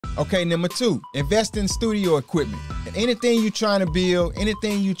Okay, number 2, invest in studio equipment. Anything you're trying to build,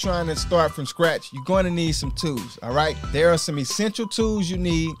 anything you're trying to start from scratch, you're going to need some tools, all right? There are some essential tools you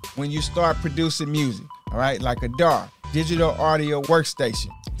need when you start producing music, all right? Like a DAW, digital audio workstation.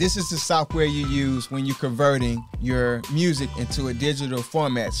 This is the software you use when you're converting your music into a digital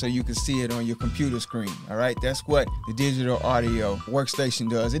format so you can see it on your computer screen, all right? That's what the digital audio workstation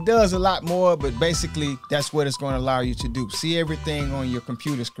does. It does a lot more, but basically that's what it's going to allow you to do. See everything on your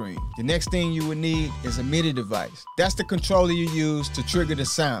computer screen. The next thing you would need is a MIDI device. That's the controller you use to trigger the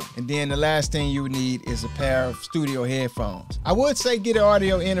sound. And then the last thing you would need is a pair of studio headphones. I would say get an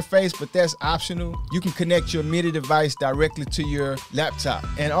audio interface, but that's optional. You can connect your MIDI device directly to your laptop.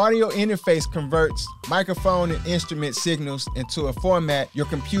 An audio interface converts microphone and instrument signals into a format your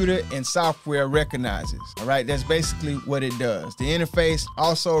computer and software recognizes. All right, that's basically what it does. The interface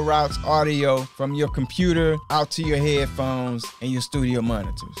also routes audio from your computer out to your headphones and your studio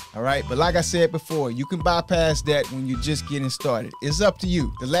monitors. All right, but like I said before, you can bypass that when you're just getting started. It's up to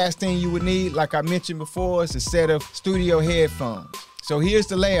you. The last thing you would need, like I mentioned before, is a set of studio headphones. So here's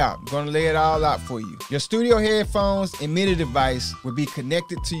the layout. I'm going to lay it all out for you. Your studio headphones and MIDI device will be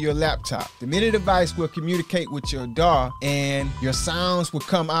connected to your laptop. The MIDI device will communicate with your DAW, and your sounds will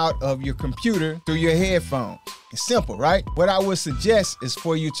come out of your computer through your headphones. It's simple, right? What I would suggest is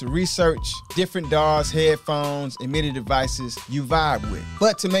for you to research different DAWs, headphones, and MIDI devices you vibe with.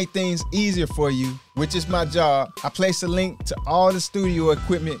 But to make things easier for you, which is my job, I place a link to all the studio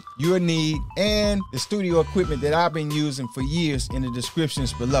equipment you'll need and the studio equipment that I've been using for years in the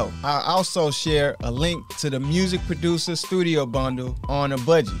descriptions below. I'll also share a link to the Music Producer Studio Bundle on a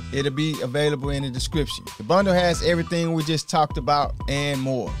budget. It'll be available in the description. The bundle has everything we just talked about and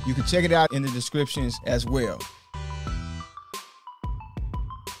more. You can check it out in the descriptions as well.